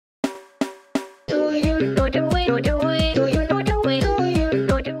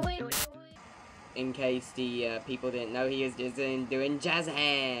case the people didn't know, he was just doing jazz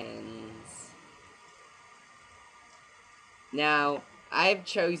hands. Now, I've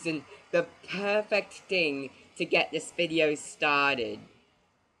chosen the perfect thing to get this video started.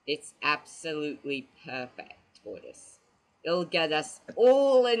 It's absolutely perfect for this. It'll get us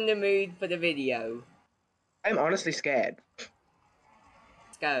all in the mood for the video. I'm honestly scared.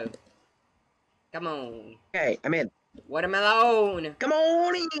 Let's go. Come on. Okay, I'm in. Watermelon! Come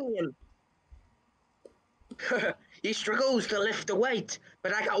on in! He struggles to lift the weight,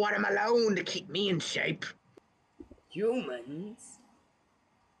 but I got watermelon to keep me in shape. Humans?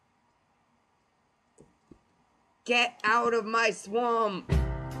 Get out of my swamp!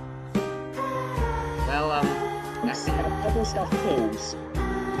 Well, that's in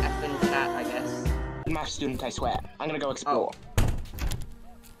chat, I guess. Math student, I swear. I'm gonna go explore.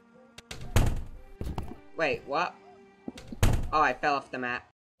 Wait, what? Oh, I fell off the map.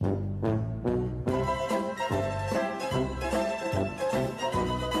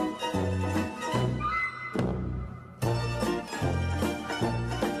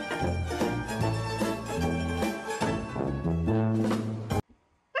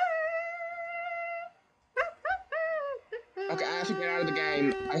 Okay, I have to get out of the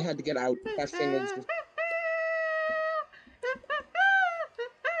game. I had to get out. That thing was just...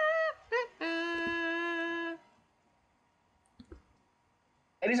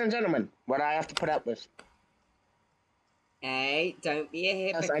 Ladies and gentlemen, what I have to put up with. Hey, don't be a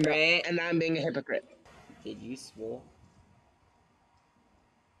hypocrite. Yes, I know, and I'm being a hypocrite. Did you swear?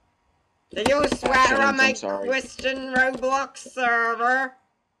 Did you swear on my Christian Roblox server?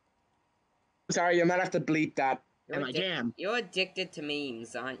 Sorry, you might have to bleep that. You're addicted to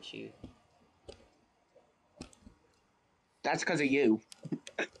memes, aren't you? That's because of you.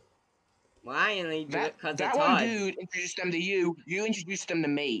 Well, I only do it because of Todd. That one dude introduced them to you. You introduced them to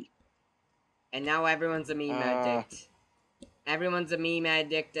me. And now everyone's a meme addict. Everyone's a meme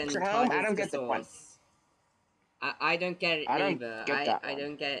addict, and Todd I is don't the get the point. source. I don't get it neither. I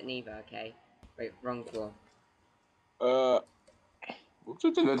don't get it neither. Okay. Wait, wrong floor.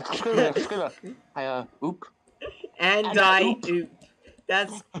 Oop. And I oop.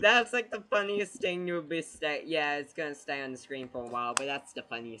 That's like the funniest thing to be yeah, it's gonna stay on the screen for a while, but that's the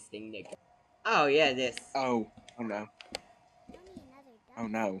funniest thing to go. Oh yeah, this. Oh no. Oh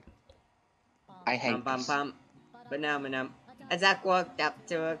no. I hate this. Banam. Zach walked up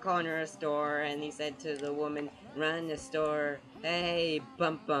to a corner store and he said to the woman, "Run the store. Hey,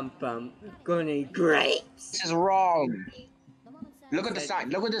 bump. Gonna eat grapes." This is wrong. Look at the sign.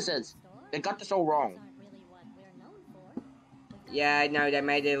 Look what this is. They got this all wrong. Yeah, I know, they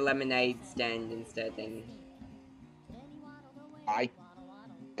made a lemonade stand instead thing.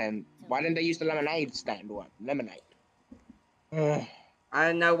 Then why didn't they use the lemonade stand one? Lemonade. I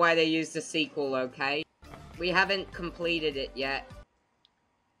don't know why they used the sequel, okay? We haven't completed it yet.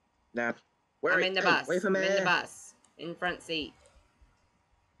 Nah. I'm in the bus. I'm in the bus. In front seat.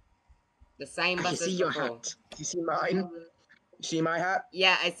 The same bus as before. Your hat. You see mine? You see my hat?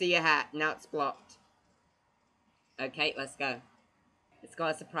 Yeah, I see your hat. Now it's blocked. Okay, let's go. It's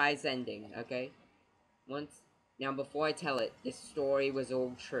got a surprise ending, okay? Now before I tell it, this story was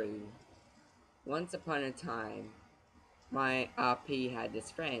all true. Once upon a time, my RP had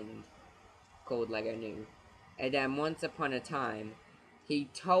this friend called Legonew. And then once upon a time, he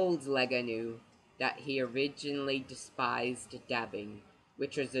told Legonew that he originally despised dabbing,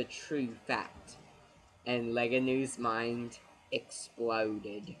 which was a true fact. And Legonew's mind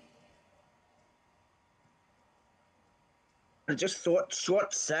exploded. I just thought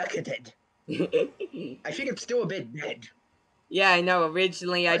short-circuited. I think it's still a bit dead. Yeah, I know.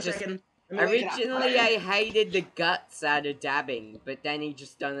 Originally, I hated the guts out of dabbing, but then he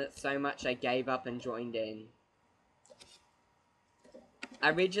just done it so much I gave up and joined in. I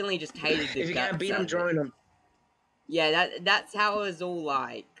originally just hated the guts. If you can't beat him, join him. Yeah, that's how it was all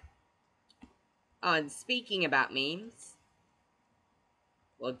like. Oh, and speaking about memes.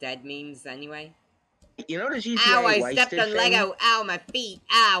 Well, dead memes anyway. You know the GTA Ow, I stepped on thing? Lego. Ow, my feet.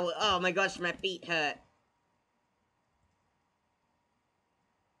 Ow. Oh my gosh, my feet hurt.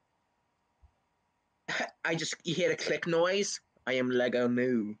 You hear the click noise? I am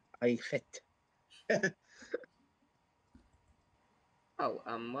Legonew. I fit. Oh,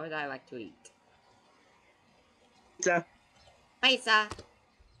 what would I like to eat? Pizza. Pizza.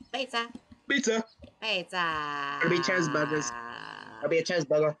 Pizza. Pizza. Pizza. It'll be cheeseburgers. I'll be a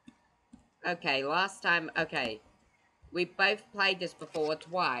cheeseburger. Okay, we both played this before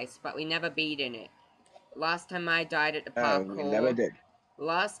twice, but we never beaten it. Last time I died at the parkour. We never did.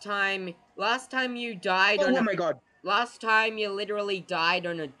 Last time you died on oh my god. Last time you literally died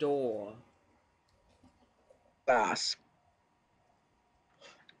on a door. fast.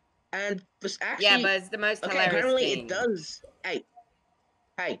 And this actually, Yeah, but it's the most okay, hilarious apparently thing. it does.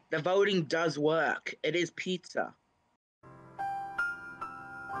 Hey, the voting does work. It is pizza.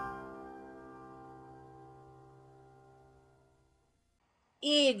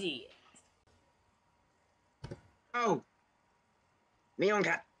 Idiot. Oh, Neon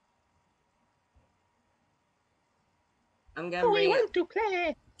Cat. I'm gonna bring it. Want to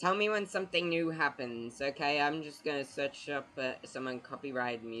play. Tell me when something new happens, okay? I'm just gonna search up some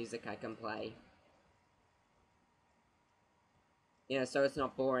uncopyrighted music I can play. Yeah, so it's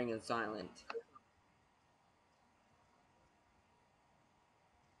not boring and silent.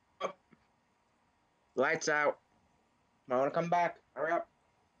 Oh. Lights out. I wanna come back. Hurry up.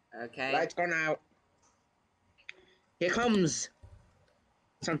 Okay. Lights gone out. Here comes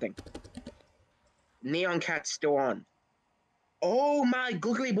something. Neon Cat's still on. Oh my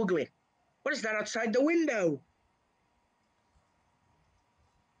googly boogly. What is that outside the window?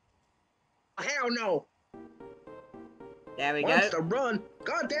 Oh, hell no. There we Wants go. to run.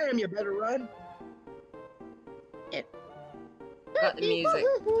 God damn, you better run. Got the music.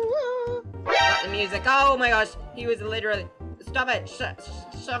 Got the music. Oh my gosh. He was literally... Stop it.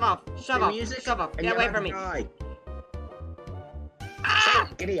 Shove off. Shove off. Music, Shove off. and Get you're away about from to me. die. Ah!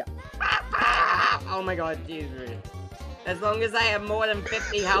 Get here. Oh my god, Jesus. As long as I have more than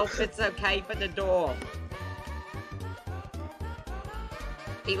 50 health, it's okay for the door.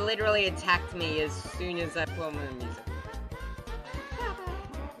 He literally attacked me as soon as I put on the music.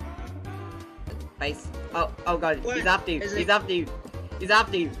 Face. Oh god, What? he's after you. Is He's it- after you. He's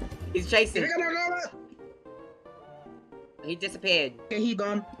after you. He's chasing. Okay, He disappeared. he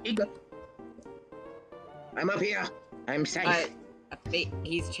gone. He gone. I'm up here. I'm safe.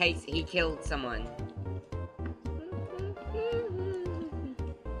 He killed someone.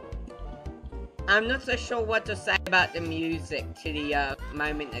 I'm not so sure what to say about the music to the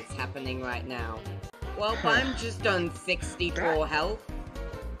moment that's happening right now. Well, I'm just on 64 health.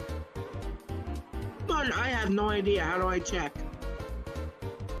 But I have no idea. How do I check?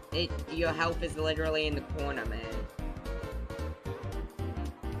 Your health is literally in the corner, man.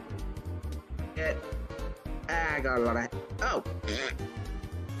 I got a lot of... Oh!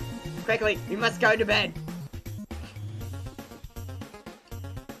 Quickly, we must go to bed.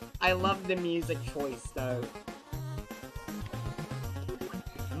 I love the music choice, though.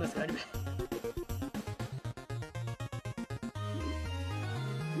 We must go to bed.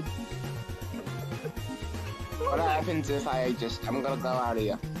 What happens if I'm gonna go out of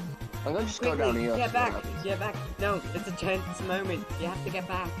here. I'm gonna just go down here. Get back! Get back! No, it's a tense moment. You have to get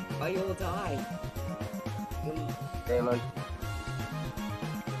back, or you'll die. Really?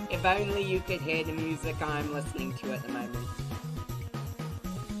 If only you could hear the music I'm listening to at the moment.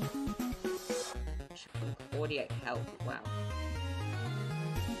 48 health, wow.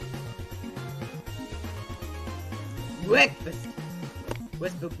 Breakfast!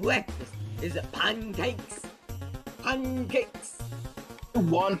 What's for breakfast? Is it pancakes? Pancakes! I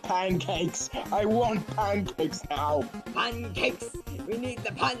want pancakes! I want pancakes now! Pancakes! We need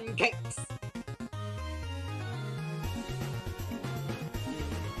the pancakes!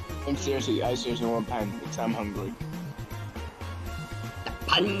 I seriously want pancakes. I'm hungry. The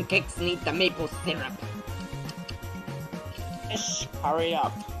pancakes need the maple syrup. Fish, hurry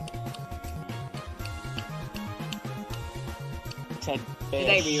up. Said fish.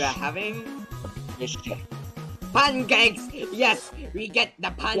 Today we were having Fish. pancakes! Yes, we get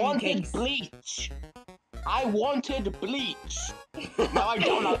the Wanted pancakes! bleach. I wanted bleach. No, I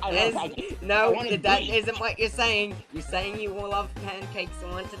don't. I love pancakes. I No, wanted that bleach. isn't what you're saying. You're saying you all love pancakes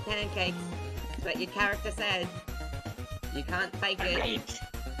and wanted pancakes. That's what your character said. You can't fake it. Bleach.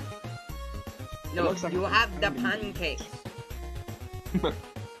 No, looks like you I'm have the drowned in pancakes.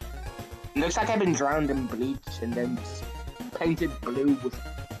 Looks like I've been drowned in bleach and then painted blue with...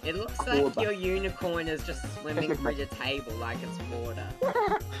 It looks Water. like your unicorn is just swimming Look through at the table like it's water.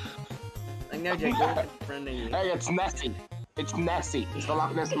 Like, no joke, look in front of you. Hey, it's Nessie. It's Nessie. It's the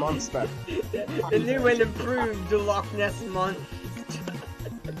Loch Ness Monster. The new and improved Loch Ness Monster.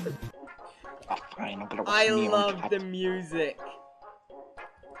 Oh, fine, I'm gonna watch I Neon love Cat. the music.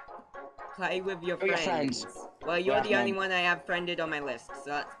 Play with your Who are your friends. friends? Well, you're have the only none. one I have friended on my list,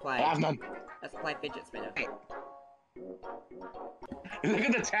 so let's play. I have none. Let's play Fidget Spinner. Hey. Look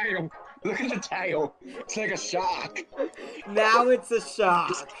at the tail. Look at the tail. It's like a shark. Now it's a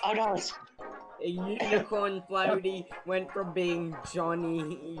shark. Oh no, it's... A unicorn floaty went from being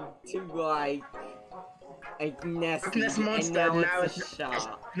Johnny to like a Nessie, Ness and Monster, now it's a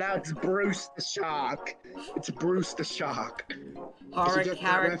shark. Now it's Bruce the Shark. It's Bruce the Shark. Horror get that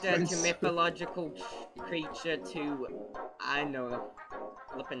character to reference? mythological creature to, I know,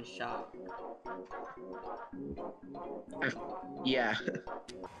 flippin' shark. Yeah.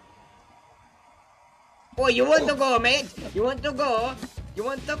 Oh, you want to go, mate? You want to go? You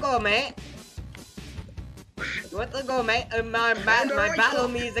want to go, mate? You want to go, mate? My battle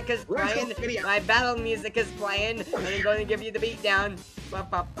music is playing. My battle music is playing, and I'm going to give you the beat down. I'm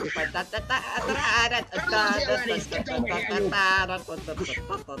actually stepping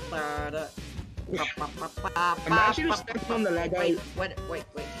on the Lego. Wait,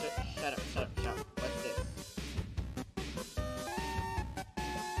 shut up. What's this?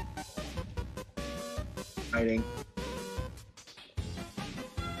 Hiding.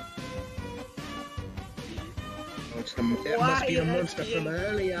 It must be the monster from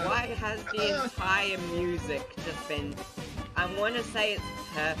earlier. Why has the entire music just been... I want to say it's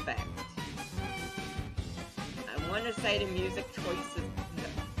perfect. I want to say the music choice is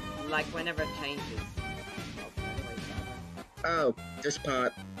like whenever it changes. Oh, this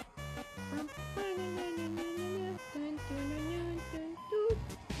part.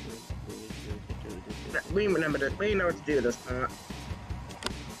 We remember this. We know what to do with this part.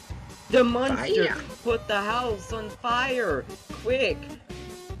 The monster Fire. put the house on fire! Quick!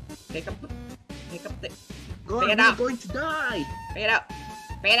 Pick up the... God, Pick it we're up! going to die! Pick it up!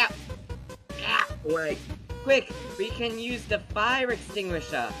 Yeah. Wait. Quick! We can use the fire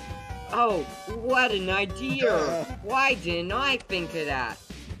extinguisher! Oh, what an idea! Why didn't I think of that?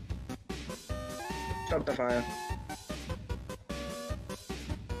 Stop the fire.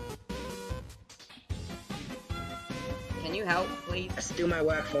 Can you help, please? Just do my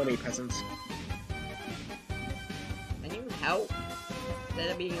work for me, peasants. Can you help?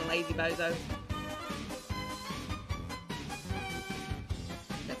 Instead of being a lazy bozo?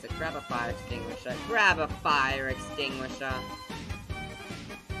 That's it, grab a fire extinguisher. Grab a fire extinguisher!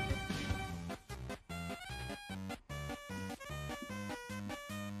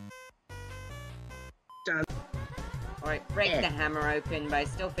 Done. Alright, break the hammer open, but I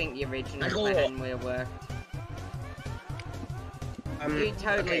still think the original plan would have worked. You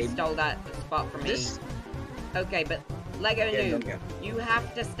totally stole that spot from me. Okay, but Legonew, you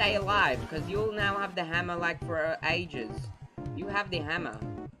have to stay alive, because you'll now have the hammer like for ages. You have the hammer.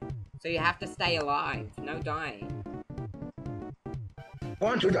 So you have to stay alive, no dying.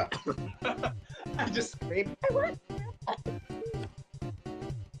 Want to die? I just screamed.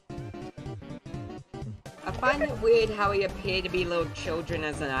 I find it weird how we appear to be little children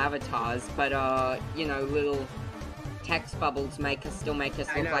as an avatars, but you know, little text bubbles still make us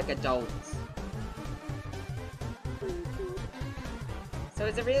look like adults. So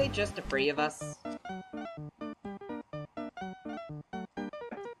is it really just the three of us?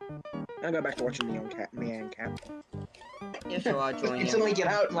 I'll go back to watching Neon Cat. Yeah, sure, I'll join you. Instantly get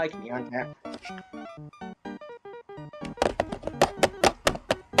out like Neon Cat.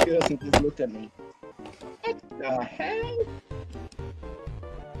 He just looked at me. What the hell?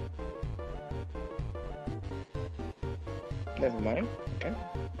 Never mind. Okay.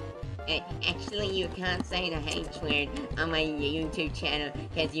 Actually, you can't say the H word on my YouTube channel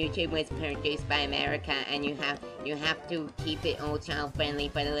because YouTube was produced by America, and you have to keep it all child friendly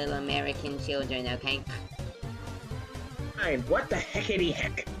for the little American children. Okay? Fine. What the heckity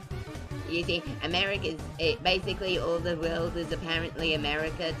heck? You see, America is basically all the world is apparently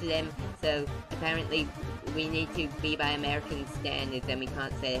America to them. So apparently, we need to be by American standards, and we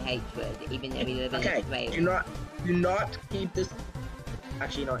can't say the H word, even though we live in Australia. Do not keep this.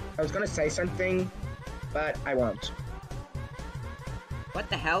 Actually, no. I was gonna say something, but I won't. What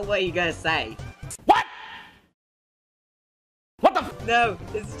the hell were you gonna say? What? What the f- No,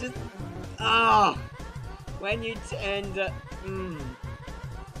 it's just... Ah! Oh, when you turned...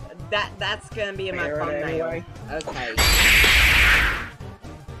 That's gonna be in my thumbnail. Anyway. Okay.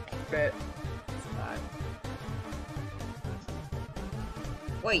 But...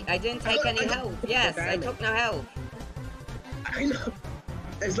 Wait, I didn't take any health. Yes, I took no health. I know.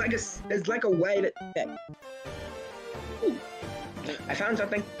 There's like a way to... Ooh. I found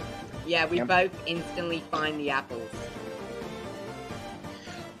something. Yeah, we both instantly find the apples.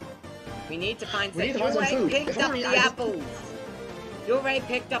 We need to find some. You already picked up the apples. You already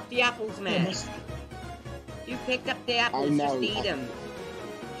picked up the apples, man. You picked up the apples. Just eat them.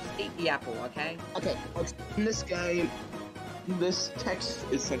 Just eat the apple, okay? Okay. In this game, this text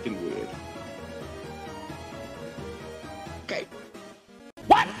is something weird. Okay.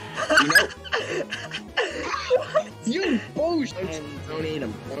 What? You know? You bullshit! Don't eat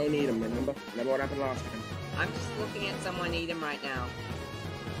them. Don't eat them, remember? Remember what happened last time? I'm just looking at someone eat him right now.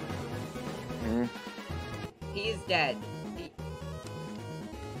 Hmm. He is dead. You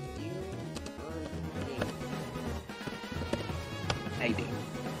are dead. Maybe.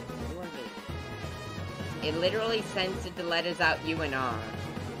 You are dead. It literally censored the letters out U and R.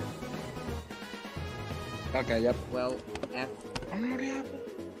 Okay, yep. Well, F.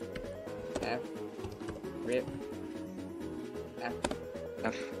 F. Rip. F.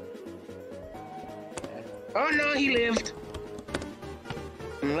 F. F. Oh no, he lived.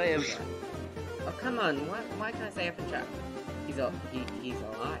 Live. Oh, come on. Why can't I say F in chat? He's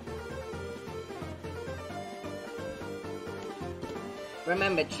alive.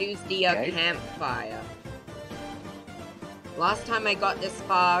 Remember, choose the Okay. campfire. Last time I got this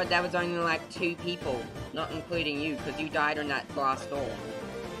far, there was only like 2 people. Not including you, because you died on that glass door.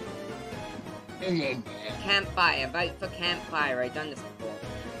 Campfire. Vote for campfire. I've done this before.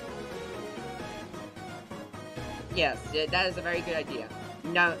 Yes, that is a very good idea.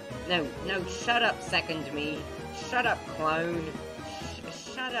 No, shut up, second me. Shut up, clone.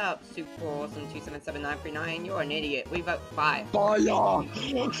 Shut up, Super Awesome 277-939. You're an idiot. We vote 5. Fire!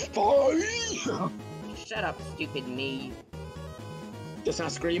 Fire! Shut up, stupid me. Just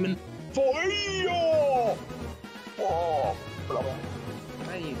not screaming. Fire! Oh, What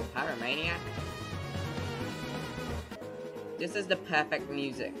are you, the pyromaniac? This is the perfect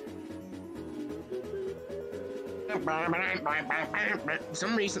music. For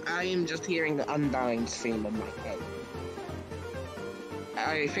some reason, I am just hearing the Undying theme in my head.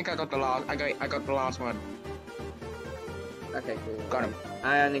 I think I got the last. I got the last one. Okay, cool. Got him.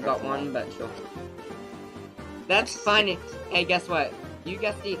 I only got one, but sure. That's funny. Hey, guess what? You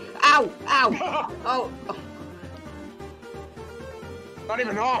guessed the. Ow! Ow! Oh! Not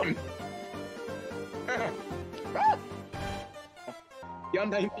even on. The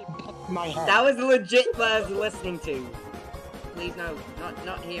Undying theme popped in my head. That was legit what I was listening to. Please no,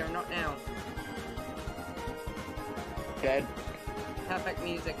 not here, not now. Dead. Perfect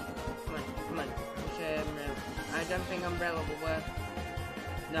music. Come on. Push him around. I don't think Umbrella will work.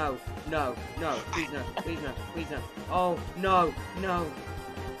 No, please no. Oh, no.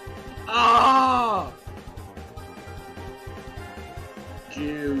 Oh!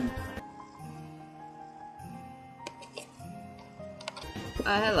 June.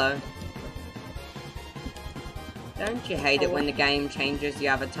 Hello. Don't you hate it when the game changes the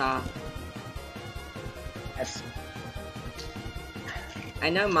avatar? Yes. I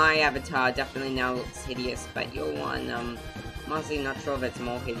know my avatar definitely now looks hideous, but your one, I'm honestly not sure if it's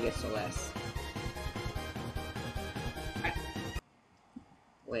more hideous or less.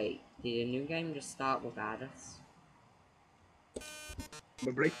 Wait, did a new game just start without us?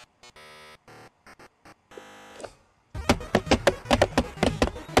 Probably.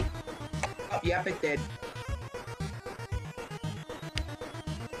 Oh, yep, it did.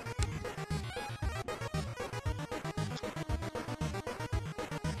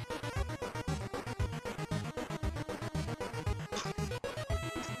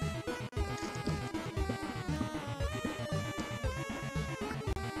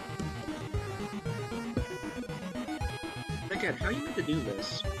 Again, how are you meant to do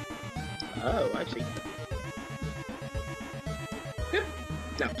this? Oh, I see. Yep.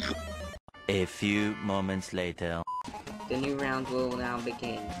 No. A few moments later. The new round will now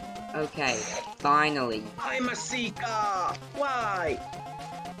begin. Okay, finally. I'm a seeker! Why?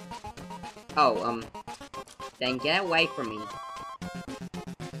 Oh, then get away from me.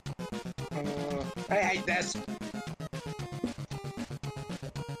 I hate this.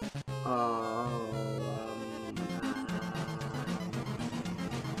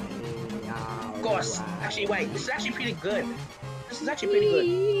 Of course. Actually, wait. This is actually pretty good. This is actually pretty good.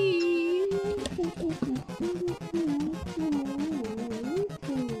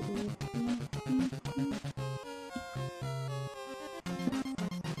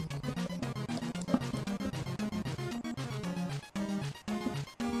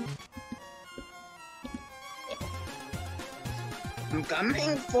 I'm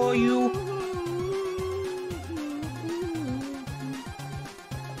coming for you.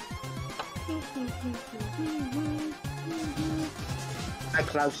 I'm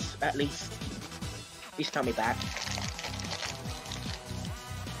close, at least. Please tell me back.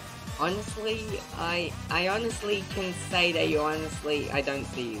 Honestly, I honestly can say that I don't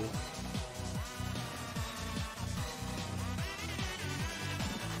see you.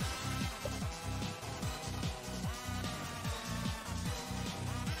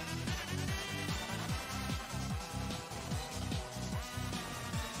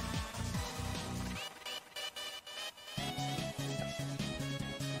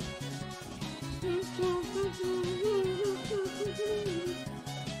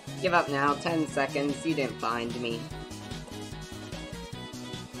 Give up now, 10 seconds, you didn't find me.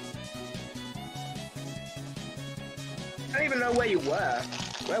 I don't even know where you were.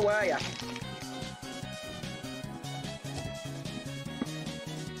 Where were you?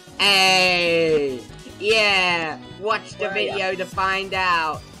 Hey! Yeah! Watch the video to find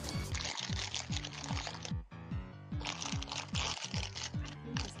out!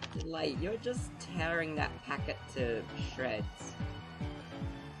 Like, you're just tearing that packet to shreds.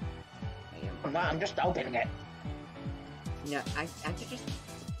 No, I'm just opening it. No, I could just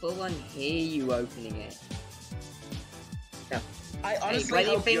full on hear you opening it. No, I honestly hey, where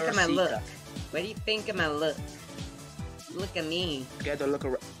do you think you're I'm gonna a look? seeker. Where do you think I'm gonna look? Look at me. Together, look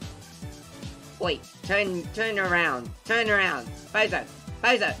around. Wait, turn around. Turn around. Bozo!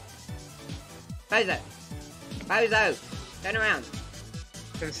 Bozo! Bozo! Bozo! Turn around.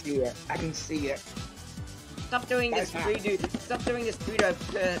 I can see it. I can see it. Stop doing this voodoo. Stop doing this voodoo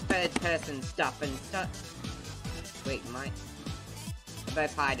third person stuff and stop. Wait,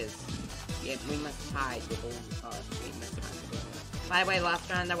 both hiders. Yeah, we must hide with all the cards. We must hide. By the way,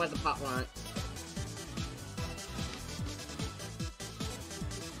 last round there was a pot launch.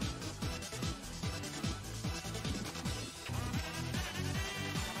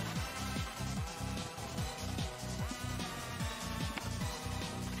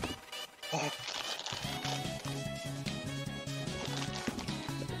 Oh.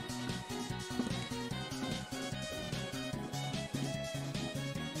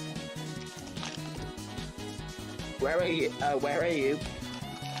 Where are you? Where are you?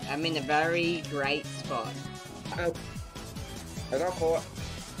 I'm in a very great spot. Oh. I got caught.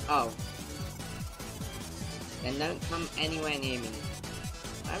 Oh. Then don't come anywhere near me.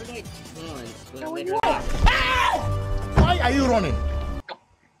 Why would I taunt? We're literally... Why are you running?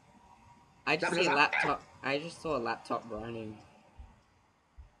 I just see a laptop. I just saw a laptop running.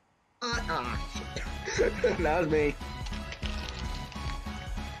 That was me.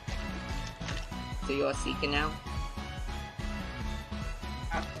 So you're a seeker now?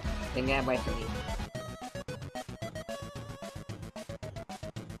 Then get away from me.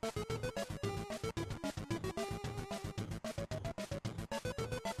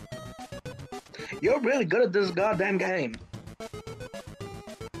 You're really good at this goddamn game.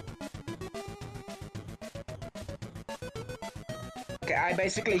 Okay, I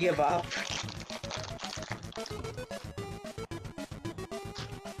basically give up.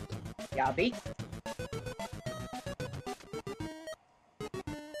 Yabby.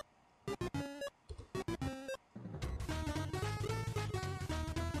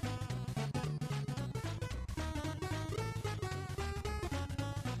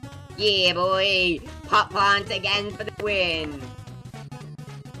 Yeah, boy! Pop plant again for the win!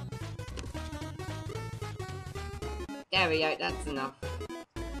 There we go, that's enough.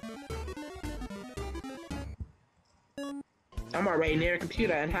 I'm already near a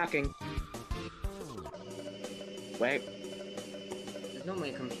computer and hacking. Wait. There's normally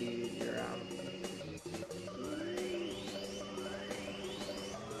a computer around.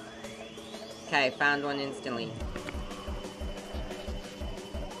 Okay, found one instantly.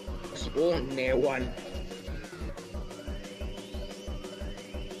 Spawn near one.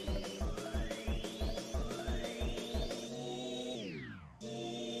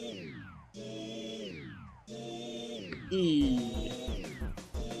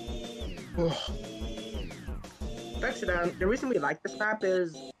 The reason we like this map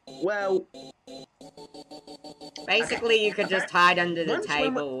is, well... Basically, okay. you could just hide under the Once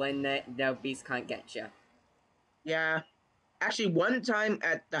table and the beast can't get you. Yeah. Actually, one time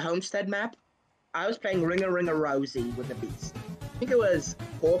at the Homestead map, I was playing Ring-a-Ring-a Rosie with the beast. I think it was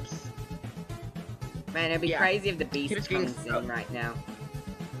Corpse. Man, it'd be crazy if the beast comes in getting... right now.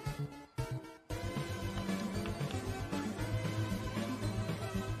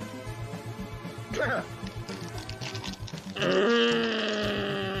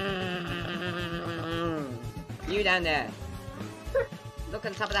 You down there. Look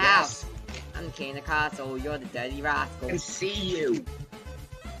on top of the house. I'm the king of the castle. You're the dirty rascal. I can see you.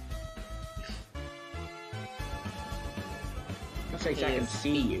 Looks like I can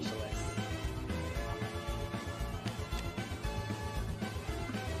see you.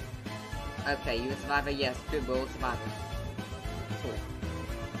 Okay, you a survivor? Yes, good, we're all survivors. Cool.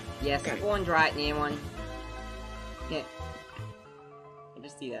 Yes, Okay. spawned right near one. Yeah. I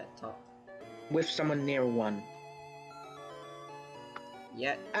just see that top. With someone near one.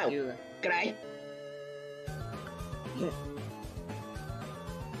 Yep. Oh. You. G'day.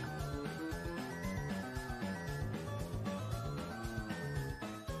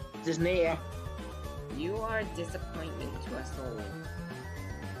 This is near. You are a disappointment to us all.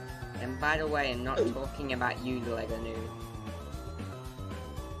 And by the way, I'm not talking about you, Legonew.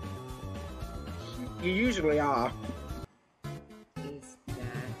 You usually are. Is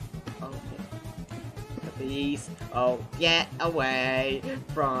that okay? The beast. Oh, get away!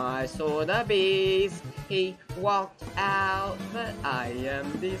 From I saw the beast. He walked out, but I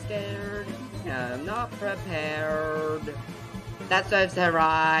am scared. I'm not prepared. That serves her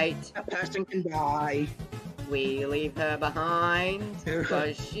right. That person can die. We leave her behind,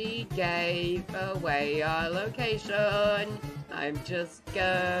 cause she gave away our location. I'm just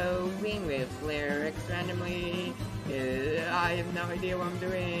going with lyrics randomly. I have no idea what I'm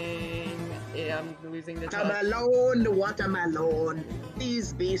doing. I'm losing the touch. Watermelon, watermelon.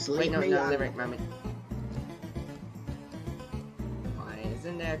 These beasts leave me no alone. lyric moment. Why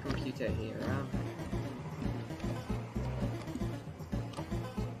isn't there a computer here? Huh?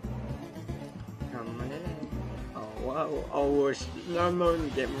 Come on in. Oh, no,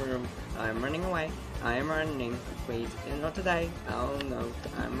 get room. I'm running away. I'm running. Please, not today. Oh no,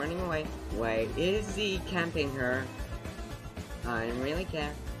 I'm running away. Wait, is he camping her? I don't really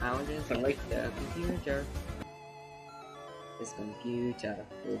care. I'll just get the computer. This computer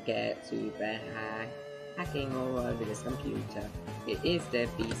will get super hacking all over this computer. It is the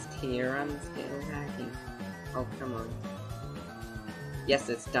beast here. I'm still hacking. Oh, come on. Yes,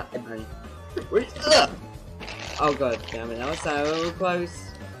 it's done. Wait, oh god damn it, that was so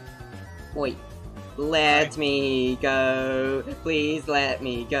close. Wait. Let me go. Please let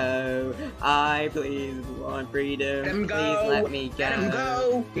me go. I please want freedom. Let him go. Please let me go. Let him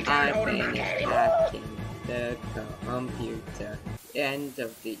go. You can't hold him back anymore. Hacking the computer. End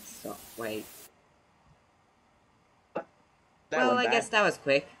of the stop. Wait. Well, I guess that was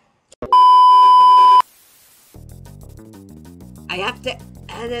quick. I have to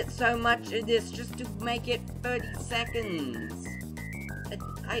edit so much of this just to make it 30 seconds.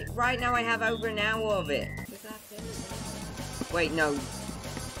 Right now I have over an hour of it. Wait, no.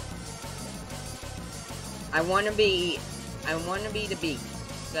 I wanna be the beast.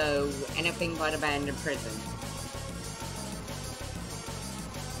 So anything but abandoned prison.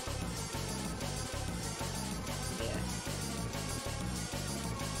 Yeah.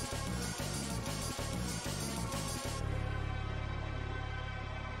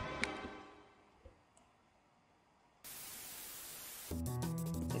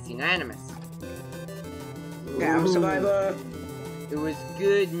 It's unanimous. Yeah, I'm a survivor. It was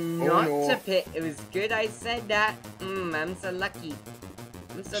good not no. to pick. It was good I said that. I'm so lucky.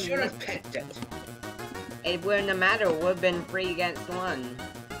 I'm so Should have lucky. picked it. It wouldn't have mattered. It would have been 3 against 1.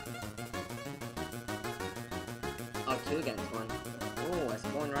 Oh, 2 against 1. Oh, I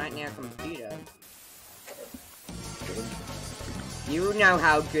spawned right near a computer. You know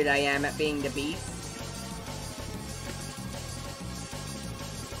how good I am at being the beast.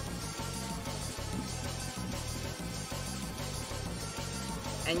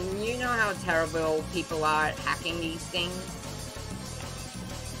 And you know how terrible people are at hacking these things?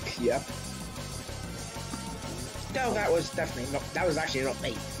 Yep. No, that was definitely not. That was actually not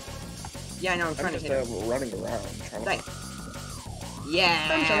me. Yeah, I know, I'm trying to hit him. Running around. Thanks. Yeah!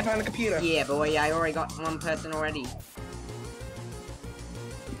 I'm trying to find a computer. Yeah, boy, I already got one person already.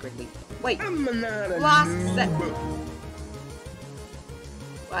 Quickly. Wait! Last set!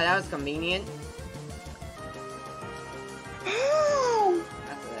 Wow, that was convenient. Oh!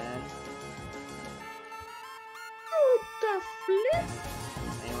 That's bad. What the flip?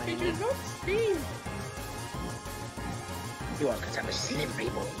 Anyone Did in you here? not see? You are because I'm a slippery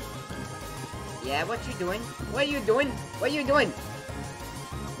boy. Yeah, what you doing? What are you doing? What are you doing?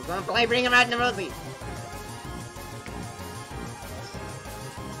 We're gonna play Bring 'em Out in the Rosie.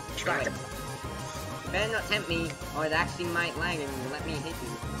 Distract him. You better not tempt me, or it actually might lag and let me hit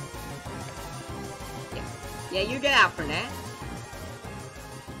you. Yeah, yeah, you get out from there.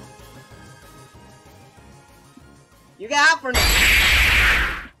 You get out from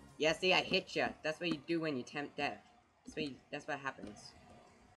there. Yeah, see, I hit you. That's what you do when you tempt death. That's what happens.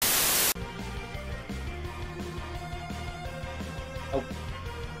 Oh.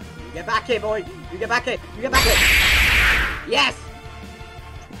 You get back here, boy! You get back here! You get back here! Yes!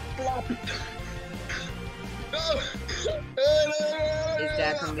 Flop. Is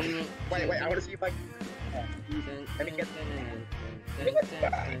that convenient? Wait, I want to see if I can. Let me get.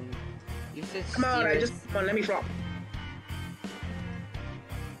 You said Come on, serious. come on, let me flop.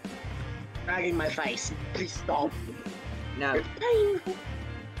 Dragging my face. Please stop. No. It's painful.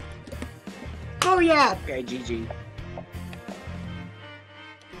 Oh yeah! Okay, GG.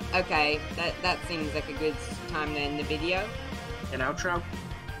 Okay, that seems like a good time to end the video. An outro.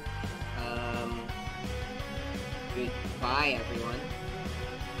 Goodbye everyone.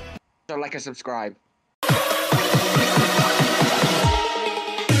 like and subscribe.